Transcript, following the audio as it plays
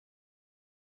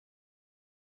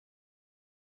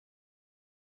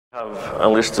Have a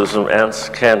list of some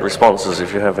canned responses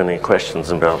if you have any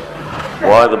questions about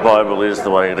why the Bible is the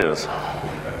way it is.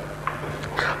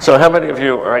 So how many of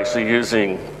you are actually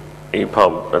using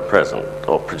EPUB at present,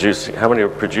 or producing? How many are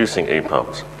producing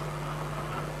EPUBs?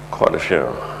 Quite a few,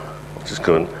 which is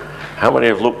good. How many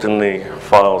have looked in the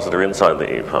files that are inside the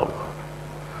EPUB?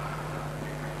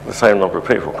 The same number of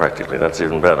people practically, that's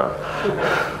even better.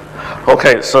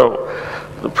 Okay, so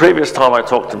the previous time I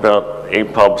talked about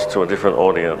EPUBs to a different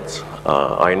audience,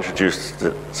 I introduced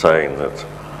it saying that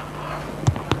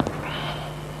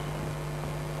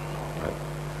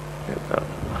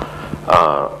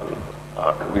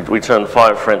we turned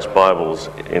 5 French Bibles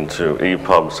into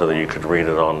EPUB so that you could read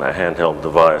it on a handheld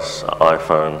device,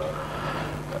 iPhone,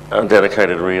 a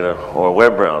dedicated reader, or a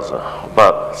web browser.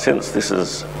 But since this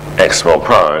is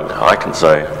XMLPrague, I can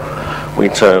say we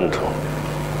turned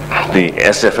the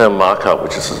SFM markup,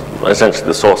 which is essentially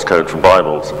the source code for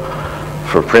Bibles,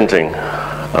 for printing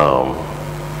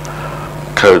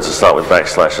codes that start with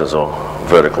backslashes or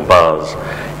vertical bars,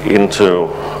 into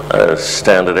a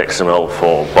standard XML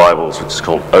for Bibles, which is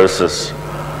called OSIS.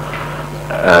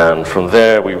 And from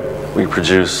there, we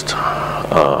produced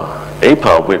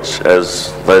EPUB, which,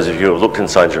 as those of you who have looked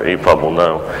inside your EPUB will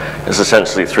know, is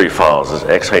essentially 3 files.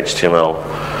 There's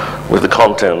XHTML with the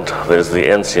content, there's the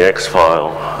NCX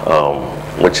file,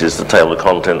 which is the table of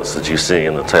contents that you see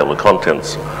in the table of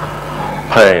contents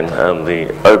pane, and the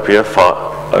OPF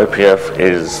file. OPF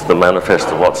is the manifest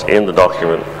of what's in the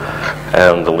document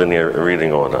and the linear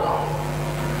reading order.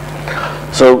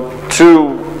 So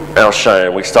to our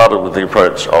shame, we started with the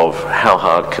approach of how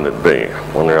hard can it be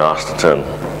when we were asked to turn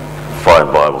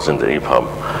 5 Bibles into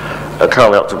EPUB.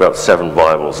 Currently up to about 7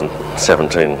 Bibles and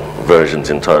 17 versions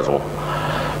in total.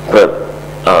 But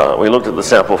we looked at the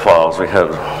sample files. We had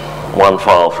 1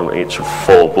 file from each of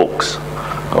 4 books,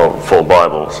 or 4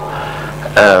 Bibles.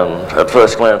 And at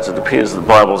first glance, it appears that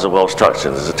Bibles are well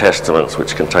structured. There's the Testaments,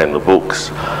 which contain the books.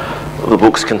 The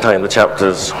books contain the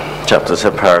chapters. Chapters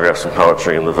have paragraphs and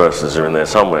poetry, and the verses are in there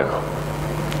somewhere.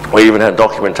 We even had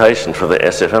documentation for the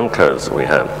SFM codes that we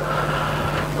had.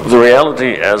 The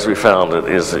reality, as we found it,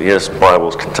 is that yes,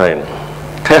 Bibles contain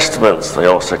Testaments. They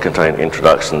also contain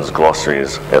introductions,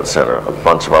 glossaries, etc. A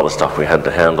bunch of other stuff we had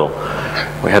to handle.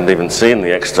 We hadn't even seen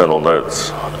the external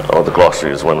notes or the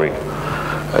glossaries when we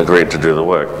agreed to do the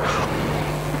work.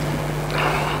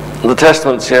 The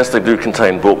Testaments, yes, they do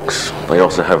contain books. They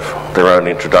also have their own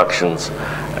introductions,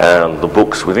 and the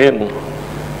books within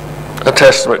a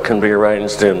Testament can be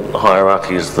arranged in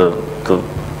hierarchies. The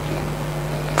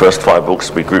first 5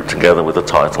 books be grouped together with a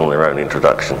title and their own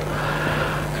introduction,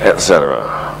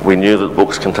 etc. We knew that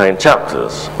books contain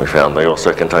chapters. We found they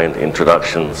also contained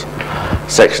introductions,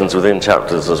 sections within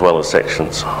chapters, as well as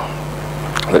sections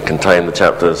that contain the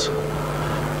chapters.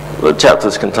 The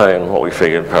chapters contain what we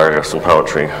figured, paragraphs and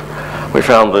poetry. We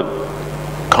found that,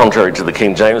 contrary to the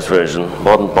King James Version,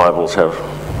 modern Bibles have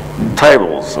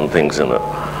tables and things in it.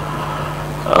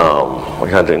 We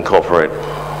had to incorporate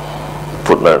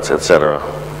footnotes, etc.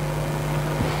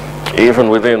 Even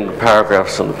within the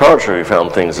paragraphs and the poetry, we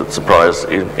found things that surprised,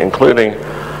 including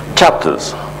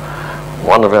chapters.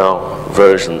 One of our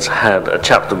versions had a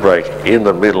chapter break in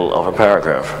the middle of a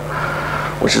paragraph,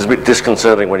 which is a bit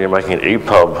disconcerting when you're making an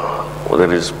EPUB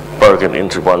that is broken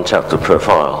into 1 chapter per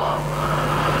file.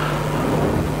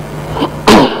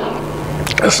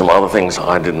 There's some other things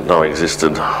I didn't know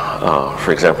existed.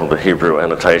 For example, the Hebrew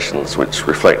annotations, which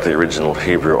reflect the original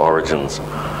Hebrew origins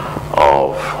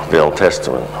of the Old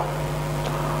Testament.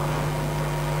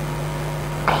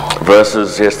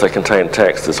 Verses, yes, they contain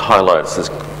text. There's highlights, there's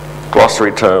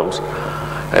glossary terms.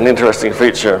 An interesting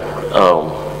feature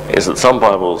is that some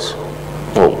Bibles,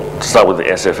 well, to start with the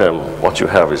SFM, what you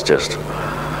have is just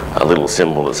a little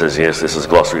symbol that says, yes, this is a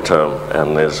glossary term,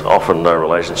 and there's often no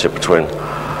relationship between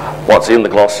what's in the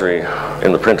glossary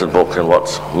in the printed book and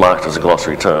what's marked as a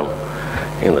glossary term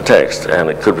in the text. And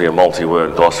it could be a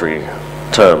multi-word glossary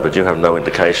term, but you have no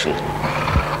indication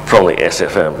from the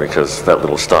SFM because that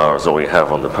little star is all you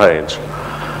have on the page.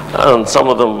 And some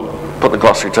of them put the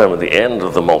glossary term at the end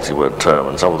of the multi-word term,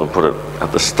 and some of them put it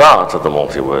at the start of the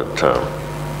multi-word term.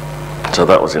 So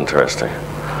that was interesting.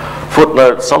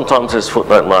 Footnotes, sometimes there's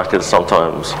footnote markers,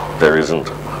 sometimes there isn't.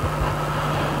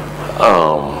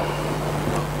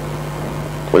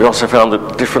 We also found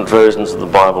that different versions of the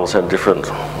Bibles had different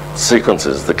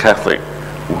sequences. The Catholic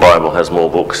Bible has more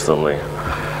books than the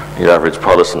average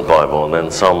Protestant Bible, and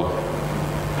then some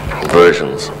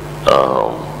versions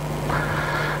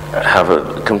have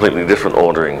a completely different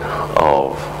ordering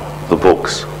of the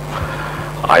books.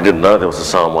 I didn't know there was a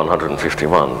Psalm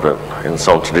 151, but in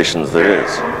some traditions there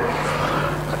is.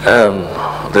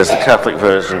 And there's the Catholic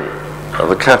version.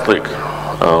 The Catholic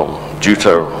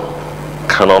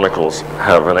Deutero-canonicals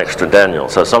have an extra Daniel.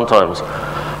 So sometimes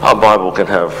our Bible can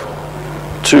have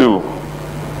 2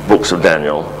 books of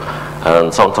Daniel,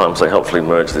 and sometimes they helpfully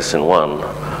merge this in one.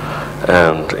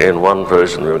 And in one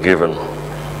version we were given,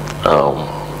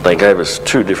 they gave us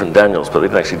 2 different Daniels, but they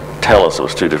didn't actually tell us it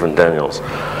was 2 different Daniels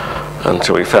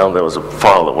until we found there was a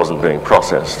file that wasn't being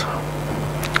processed.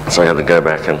 So we had to go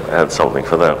back and add something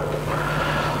for that.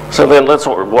 So then let's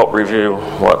review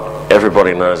what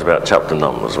everybody knows about chapter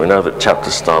numbers. We know that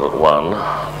chapters start at 1,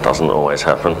 doesn't always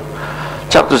happen.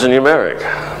 Chapters are numeric,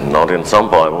 not in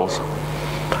some Bibles.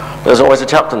 There's always a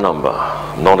chapter number,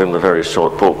 not in the very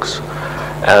short books.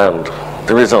 And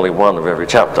there is only one of every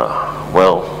chapter.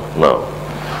 Well, no.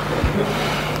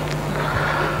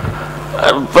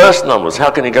 Verse numbers, how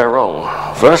can you go wrong?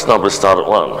 Verse numbers start at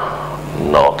 1,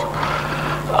 not.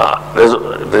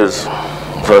 There's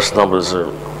verse numbers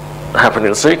happen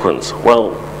in sequence.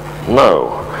 Well,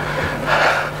 no.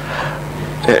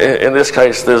 In this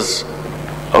case, there's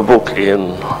a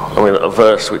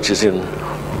verse which is in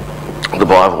the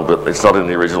Bible, but it's not in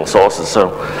the original sources.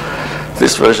 So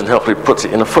this version helpfully puts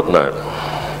it in a footnote.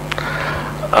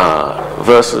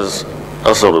 Verses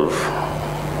are sort of,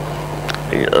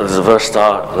 there's a verse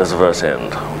start and there's a verse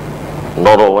end.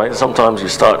 Not always. Sometimes you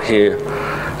start here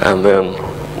and then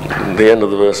the end of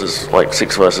the verse is like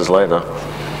 6 verses later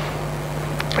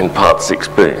in part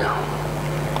 6b.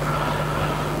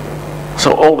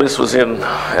 So all this was in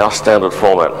our standard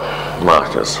format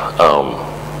markers.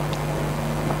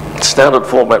 Standard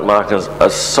format markers are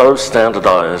so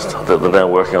standardized that they're now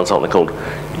working on something called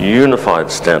unified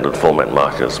standard format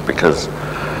markers, because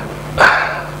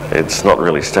it's not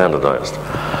really standardized.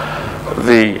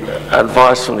 The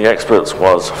advice from the experts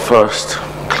was first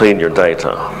clean your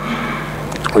data,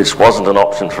 which wasn't an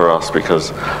option for us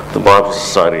because the Bible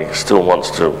Society still wants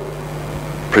to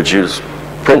produce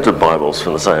printed Bibles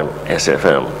from the same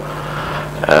SFM,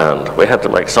 and we had to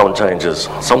make some changes.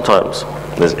 Sometimes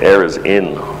there's errors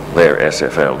in their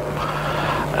SFM,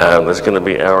 and there's going to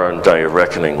be our own day of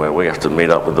reckoning where we have to meet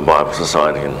up with the Bible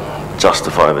Society and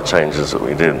justify the changes that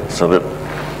we did, so that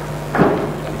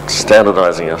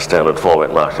standardizing our standard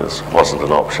format markers wasn't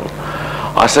an option.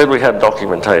 I said we had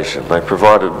documentation. They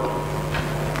provided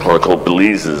what are called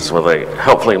belises, where they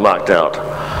helpfully marked out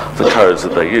the codes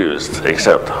that they used,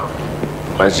 except,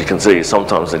 as you can see,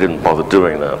 sometimes they didn't bother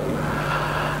doing that.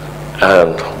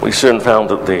 And we soon found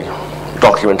that the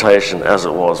documentation as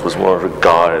it was more of a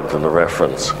guide than a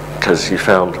reference, because you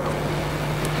found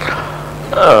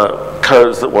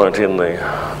codes that weren't in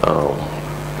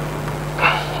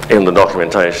the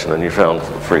documentation, and you found,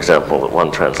 for example, that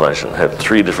one translation had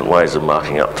 3 different ways of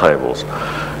marking up tables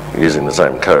using the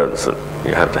same codes that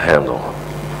you had to handle.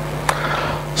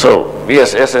 So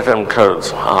yes, SFM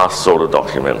codes are sort of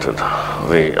documented.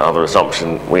 The other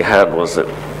assumption we had was that,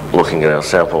 looking at our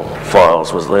sample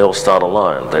files, was they all start a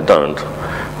line. They don't.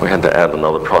 We had to add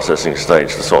another processing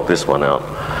stage to sort this one out.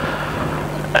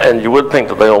 And you would think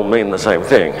that they all mean the same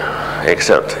thing,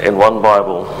 except in one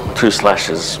Bible, 2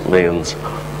 slashes means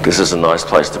this is a nice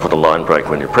place to put a line break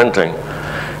when you're printing.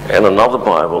 In another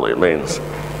Bible, it means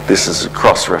this is a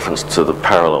cross-reference to the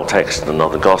parallel text in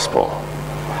another gospel.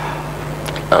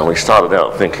 And we started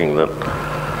out thinking that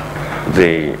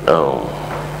the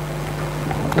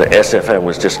SFM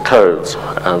was just codes,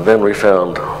 and then we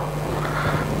found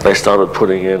they started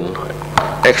putting in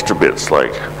extra bits,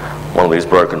 like one of these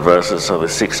broken verses. So the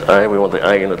 6a, we want the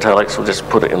A in italics, we'll just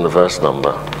put it in the verse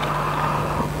number.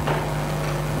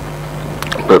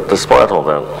 But despite all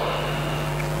that,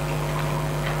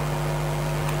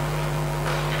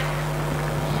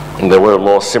 there were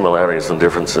more similarities than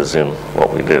differences in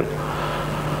what we did.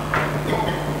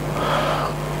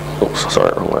 Oops,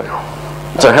 sorry, wrong way.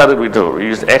 So how did we do it? We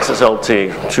used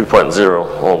XSLT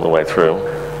 2.0 all the way through.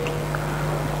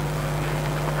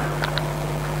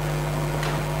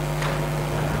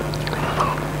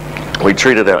 We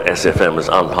treated our SFM as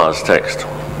unparsed text,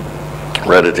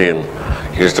 read it in,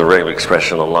 used a regular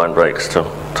expression on line breaks to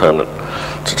turn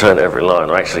every line,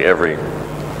 or actually every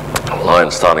line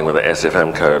starting with an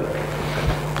SFM code,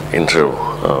 into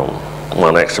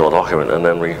one XML document, and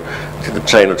then we did the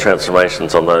chain of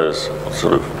transformations on those,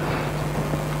 sort of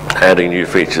adding new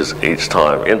features each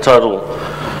time. In total,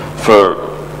 for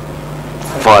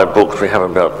 5 books, we have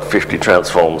about 50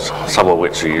 transforms, some of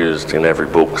which are used in every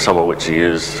book, some of which are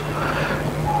used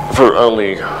for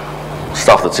only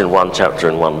stuff that's in one chapter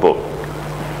in one book.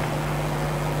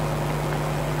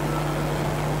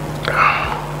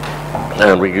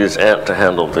 And we use ANT to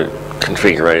handle the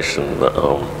configuration,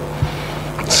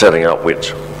 setting up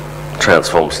which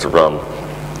transforms to run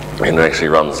and it actually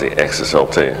runs the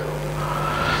XSLT.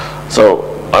 So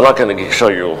I'm not going to show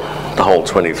you the whole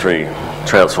 23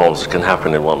 transforms that can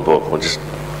happen in one book. We'll just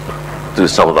do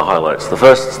some of the highlights. The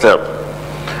first step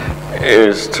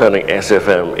is turning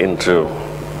SFM into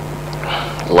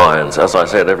lines. As I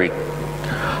said, every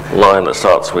line that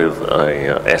starts with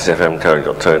a SFM code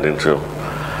got turned into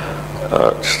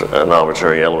just an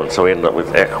arbitrary element. So we end up with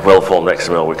well-formed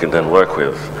XML we can then work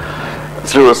with.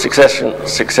 Through a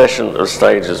succession of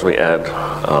stages, we add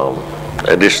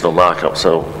additional markup.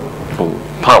 So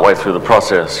partway through the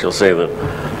process, you'll see that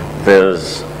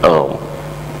there's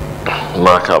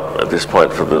markup at this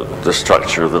point for the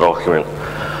structure of the document,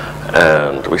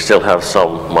 and we still have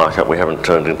some markup we haven't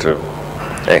turned into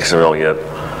XML yet,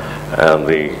 and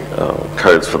the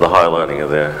codes for the highlighting are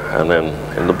there. And then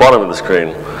in the bottom of the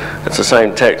screen, it's the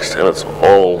same text, and it's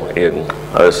all in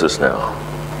OSIS now.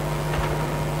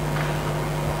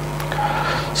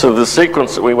 So the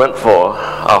sequence that we went for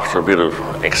after a bit of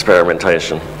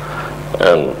experimentation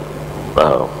and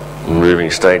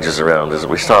moving stages around is that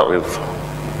we start with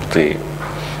the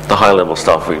high-level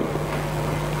stuff. We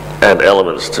add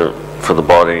elements for the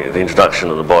body, the introduction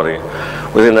of the body.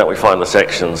 Within that we find the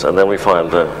sections, and then we find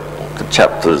the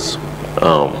chapters.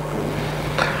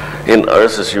 In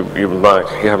OSIS you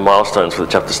have milestones for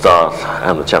the chapter start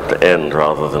and the chapter end,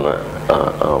 rather than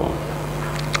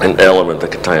an element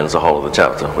that contains the whole of the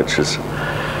chapter, which is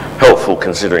helpful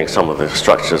considering some of the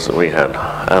structures that we had.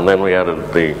 And then we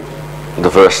added the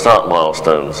verse start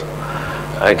milestones.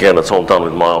 Again, it's all done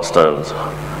with milestones.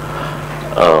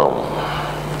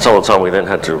 Some of the time we then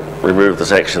had to remove the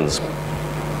sections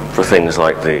for things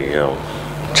like the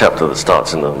chapter that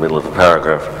starts in the middle of a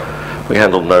paragraph. We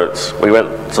handled notes. We went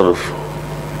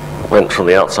from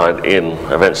the outside in,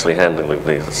 eventually handling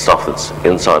the stuff that's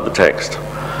inside the text.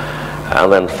 And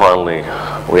then finally,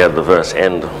 we had the verse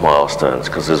end milestones,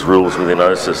 because there's rules within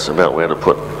OSIS about where to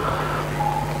put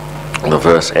the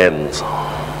verse ends.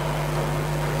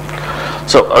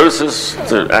 So OSIS,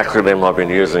 the acronym I've been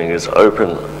using, is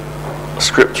Open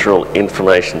Scriptural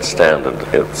Information Standard.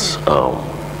 It's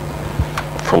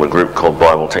from a group called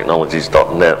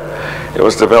BibleTechnologies.net. It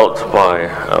was developed by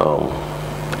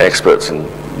experts in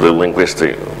the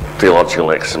linguistic, theological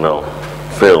XML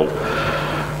field.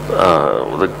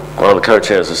 One of the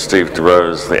co-chairs is Steve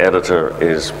DeRose. The editor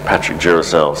is Patrick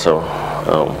Duracell. So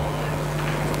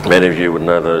many of you would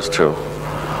know those two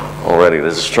already.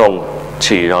 There's a strong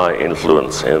TI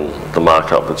influence in the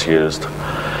markup that's used,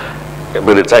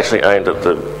 but it's actually aimed at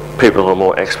the people who are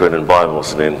more expert in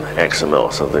Bibles than in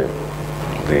XML. So the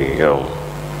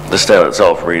standard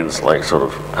itself reads like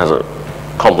has a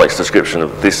complex description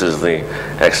of this is the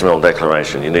XML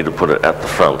declaration. You need to put it at the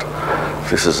front.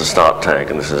 This is a start tag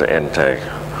and this is an end tag.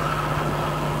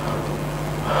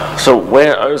 So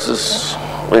where OSIS,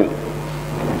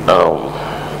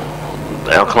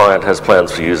 our client has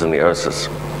plans for using the OSIS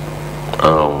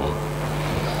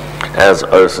as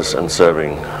OSIS and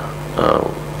serving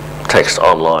text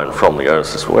online from the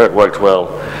OSIS. Where it worked well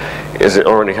is it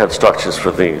already had structures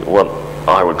for what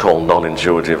I would call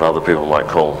non-intuitive, other people might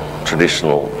call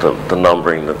traditional, the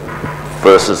numbering, the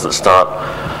verses that start,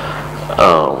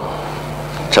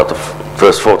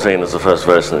 verse 14 is the first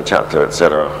verse in the chapter,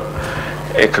 etc.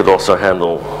 It could also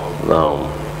handle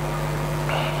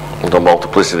the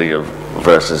multiplicity of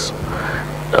verses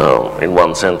in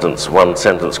one sentence. One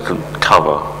sentence could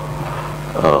cover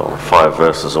 5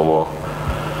 verses or more.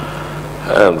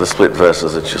 And the split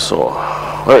verses that you saw.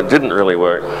 Where it didn't really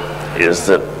work is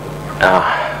that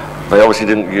they obviously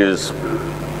didn't use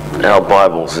our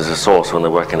Bibles as a source when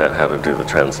they're working out how to do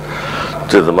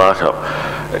the markup,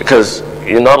 because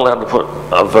you're not allowed to put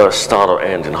a verse start or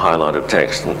end in highlighted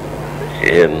text.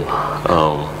 In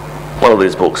one of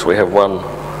these books, we have one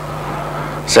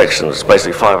section. It's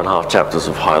basically 5.5 chapters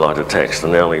of highlighted text,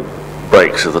 and the only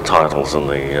breaks are the titles and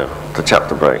the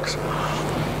chapter breaks.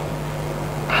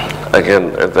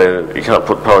 Again, you can't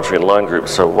put poetry in line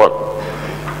groups, so what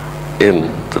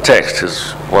in the text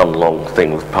is one long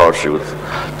thing with poetry with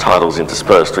titles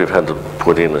interspersed. We've had to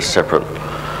put in as separate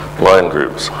line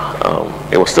groups.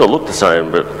 It will still look the same,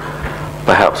 but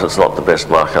perhaps it's not the best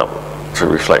markup to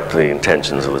reflect the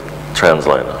intentions of the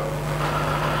translator.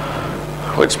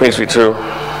 Which brings me to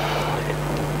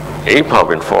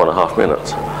EPUB in 4.5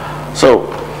 minutes. So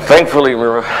thankfully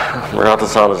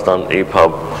Murata-san has done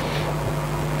EPUB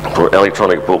for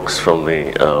electronic books from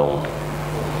the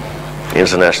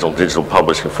International Digital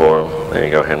Publishing Forum. There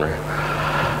you go, Henry.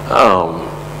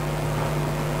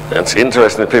 It's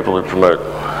interesting that people who promote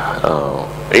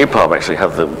EPUB actually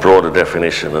have the broader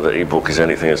definition that an ebook is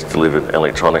anything that's delivered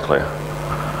electronically.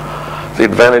 The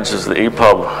advantage is the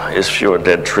EPUB is fewer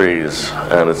dead trees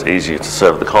and it's easier to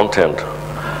serve the content.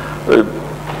 The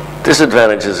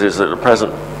disadvantages is that at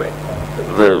present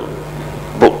the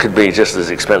book could be just as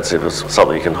expensive as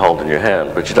something you can hold in your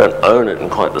hand, but you don't own it in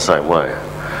quite the same way.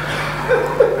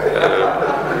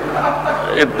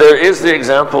 There is the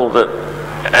example that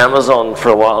Amazon, for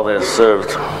a while there,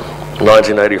 served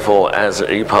 1984 as an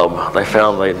EPUB. They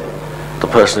found the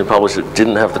person who published it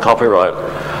didn't have the copyright,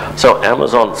 so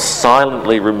Amazon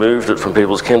silently removed it from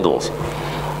people's Kindles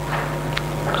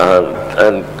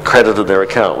and credited their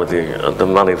account with the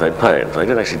money they'd paid. They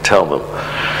didn't actually tell them.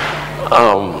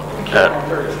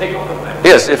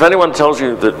 Yes, if anyone tells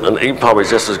you that an EPUB is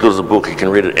just as good as a book, you can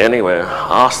read it anywhere,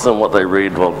 ask them what they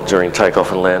read during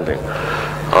takeoff and landing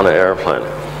on an airplane.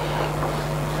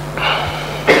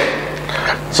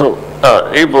 So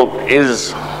ebook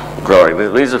is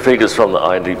growing. These are figures from the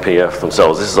IDPF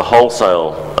themselves. This is the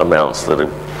wholesale amounts that are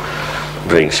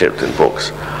being shipped in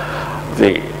books.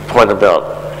 The point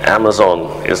about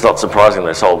Amazon is not surprising.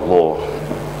 They sold more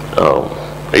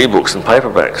ebooks and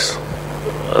paperbacks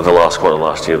the last quarter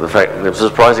last year. The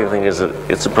surprising thing is that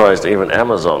it surprised even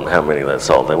Amazon how many they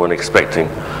sold. They weren't expecting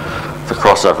the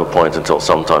crossover point until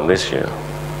sometime this year.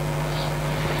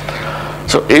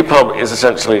 So EPUB is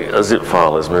essentially a zip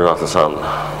file, as Murata-san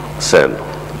said.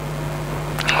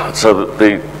 So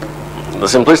the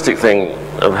simplistic thing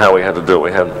of how we had to do it,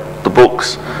 we had the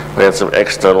books, we had some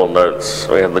external notes,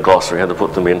 we had the glossary, we had to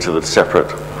put them into the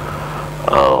separate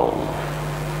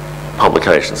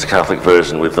publications, the Catholic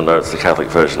version with the notes, the Catholic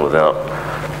version without,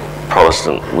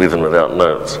 Protestant with and without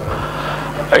notes.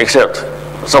 Except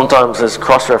sometimes there's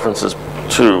cross-references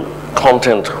to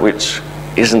content which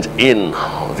isn't in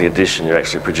the edition you're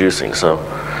actually producing. So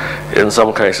in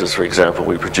some cases, for example,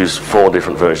 we produce 4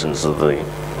 different versions of the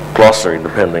glossary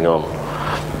depending on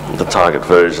the target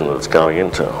version that it's going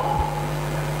into.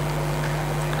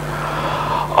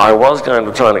 I was going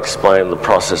to try and explain the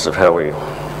process of how we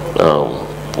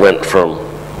went from,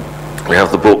 we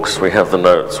have the books, we have the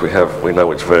notes, we know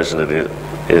which version it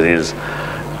is,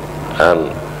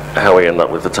 and how we end up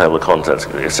with the table of contents,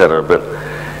 etc. But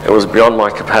it was beyond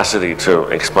my capacity to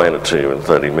explain it to you in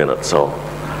 30 minutes, so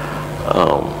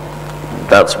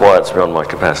that's why it's beyond my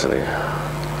capacity.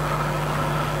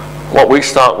 What we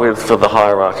start with for the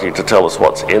hierarchy to tell us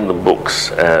what's in the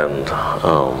books and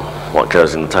what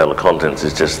goes in the table of contents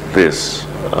is just this,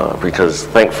 because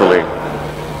thankfully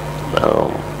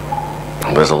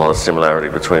there's a lot of similarity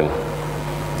between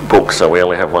books, so we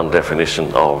only have one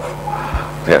definition of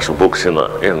the actual books in the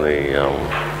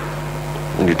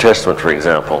New Testament, for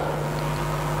example.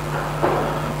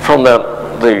 From the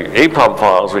EPUB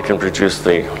files, we can produce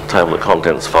the table of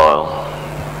contents file.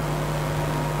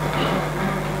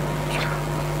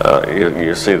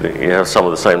 You see that you have some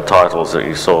of the same titles that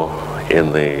you saw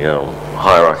in the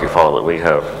hierarchy file that we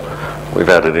have. We've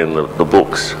added in the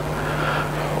books.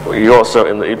 You also,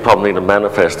 in the EPUB, need a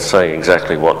manifest saying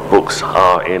exactly what books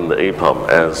are in the EPUB.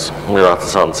 As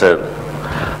Murata-san said,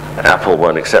 Apple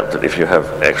won't accept it if you have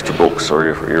extra books or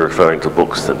you're referring to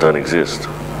books that don't exist.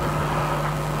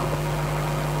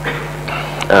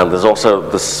 And there's also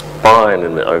the spine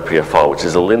in the OPF file, which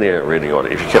is a linear reading order.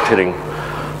 If you kept hitting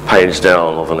page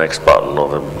down or the next button or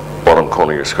the bottom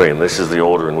corner of your screen, this is the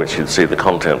order in which you'd see the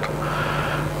content,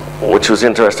 which was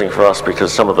interesting for us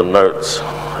because some of the notes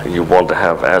you want to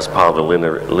have as part of the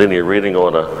linear reading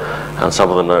order, and some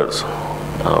of the notes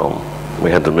we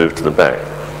had to move to the back.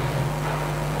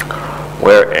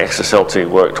 Where XSLT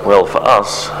worked well for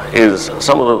us is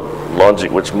some of the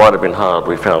logic which might have been hard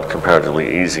we found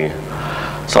comparatively easy,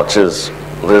 such as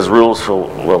there's rules for,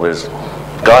 well, there's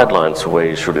guidelines for where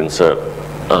you should insert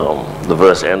the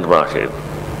verse end marker.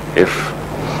 If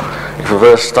a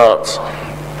verse starts,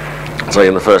 say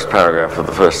in the first paragraph of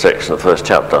the first section of the first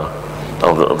chapter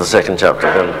of the second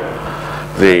chapter, then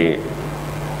the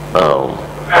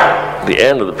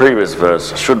end of the previous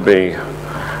verse should be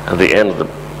at the end of the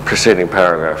preceding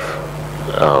paragraph,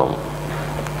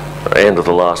 end of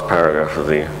the last paragraph of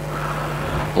the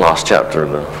last chapter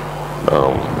in the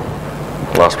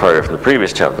last paragraph in the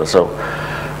previous chapter. So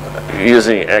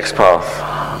using XPath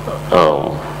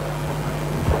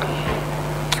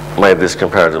made this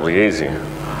comparatively easy.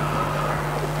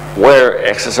 Where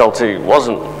XSLT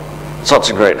wasn't such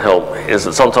a great help is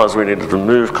that sometimes we needed to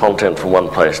move content from one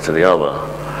place to the other,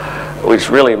 which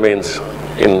really means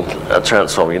in a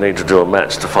transform you need to do a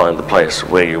match to find the place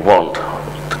where you want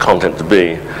the content to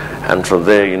be, and from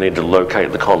there you need to locate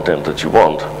the content that you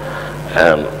want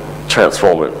and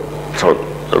transform it so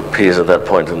it appears at that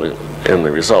point in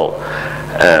the result.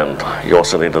 And you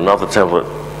also need another template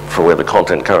for where the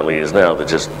content currently is now, that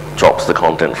just drops the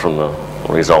content from the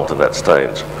result at that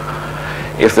stage.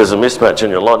 If there's a mismatch in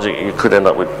your logic, you could end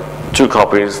up with 2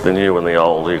 copies, the new and the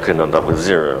old. You could end up with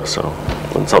 0. So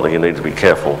it's something you need to be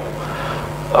careful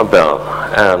about.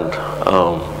 And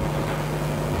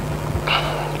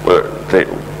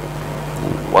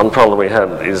one problem we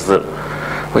had is that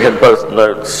we had both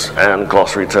notes and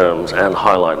glossary terms and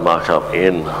highlight markup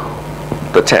in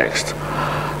the text.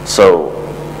 So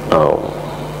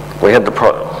we had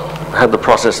to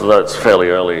process the notes fairly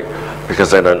early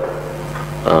because they don't,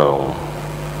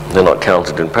 they're not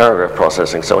counted in paragraph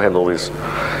processing. So we had all this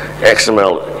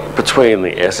XML between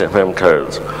the SFM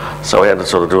codes. So we had to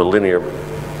sort of do a linear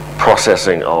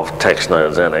processing of text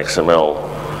nodes and XML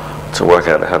to work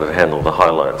out how to handle the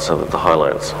highlights, so that the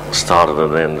highlights started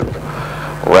and ended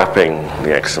wrapping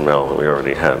the XML that we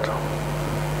already had.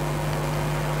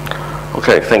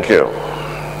 Okay, thank you.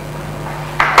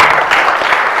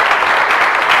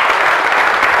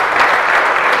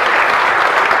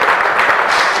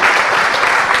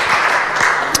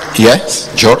 Yes,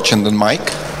 George, and then Mike.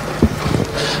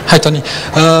 Hi, Tony.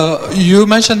 You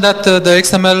mentioned that the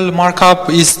XML markup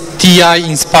is TI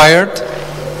inspired.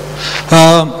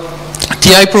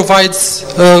 TI provides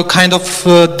a kind of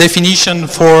definition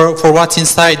for what's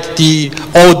inside the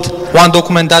old one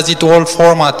document does it all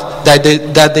format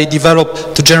that they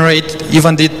develop to generate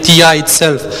even the TI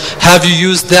itself. Have you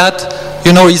used that?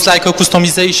 You know, it's like a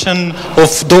customization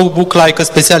of dogbook, like a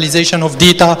specialization of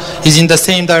data is in the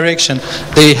same direction.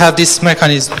 They have this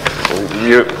mechanism.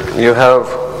 You have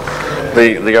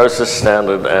the OSIS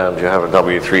standard, and you have a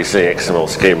W3C XML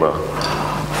schema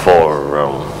for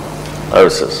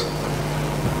OSIS.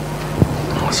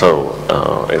 So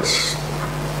it's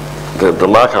the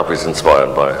markup is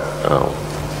inspired by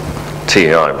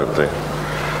TI, but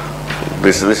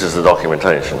this is the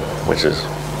documentation, which is,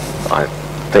 I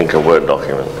think, a Word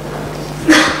document.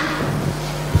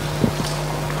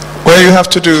 Where you have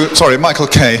to do, sorry, Michael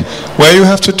K, where you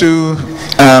have to do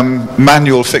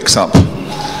manual fix-up,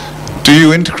 do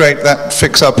you integrate that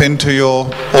fix-up into your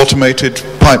automated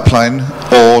pipeline,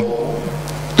 or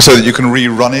so that you can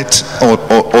rerun it, or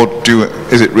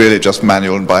is it really just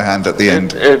manual and by hand at the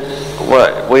end?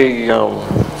 Well,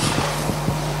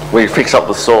 we fix up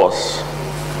the source.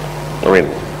 I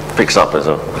mean, fix up is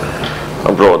a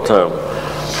broad term.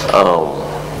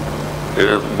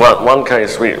 One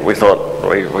case we thought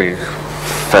we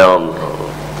found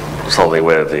something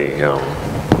where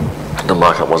the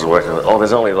markup wasn't working. Oh,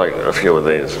 there's only like a few of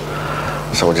these,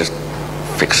 so we just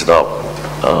fix it up.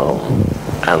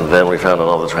 And then we found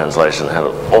another translation that had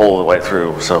it all the way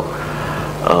through. So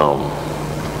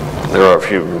there are a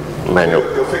few manual.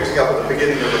 You're fixing up at the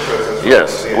beginning of the process.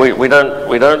 Yes, we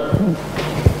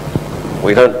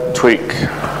don't tweak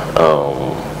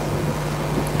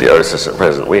the OSIS at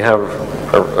present. We have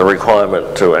a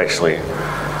requirement to actually.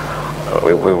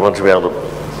 We want to be able to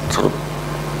sort of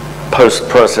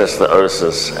post-process the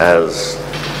OSIS as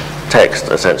text,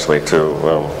 essentially, to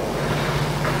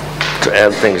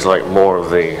add things like more of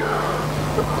the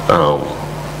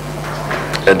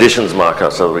additions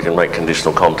markup, so that we can make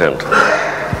conditional content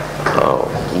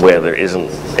where there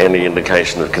isn't any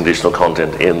indication of conditional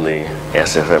content in the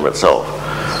SFM itself.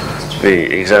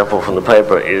 The example from the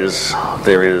paper is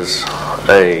there's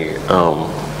a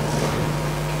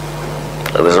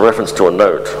reference to a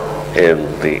note in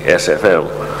the SFM,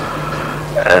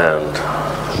 and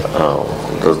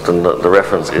the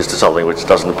reference is to something which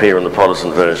doesn't appear in the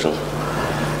Protestant version,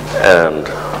 and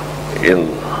in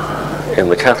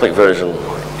the Catholic version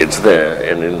it's there,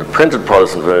 and in the printed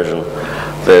Protestant version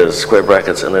there's square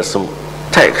brackets and there's some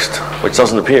text which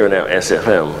doesn't appear in our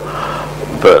SFM,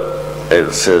 but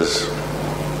it says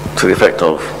to the effect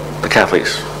of, the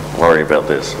Catholics worry about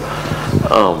this.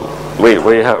 We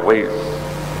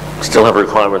still have a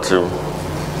requirement to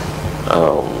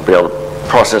be able to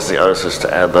process the OSIS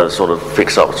to add those sort of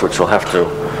fix-ups, which will have to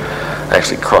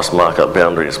actually cross markup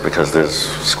boundaries because there's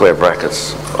square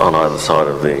brackets on either side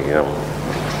of the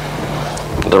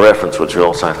reference, which we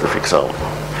also have to fix up.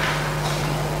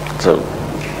 So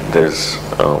there's,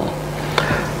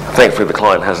 thankfully the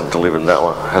client hasn't delivered that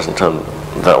one, hasn't turned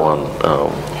that one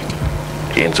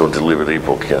into a delivered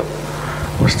ebook yet.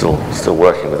 We're still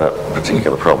working with that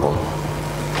particular problem.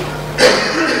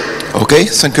 Okay,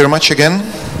 thank you very much again.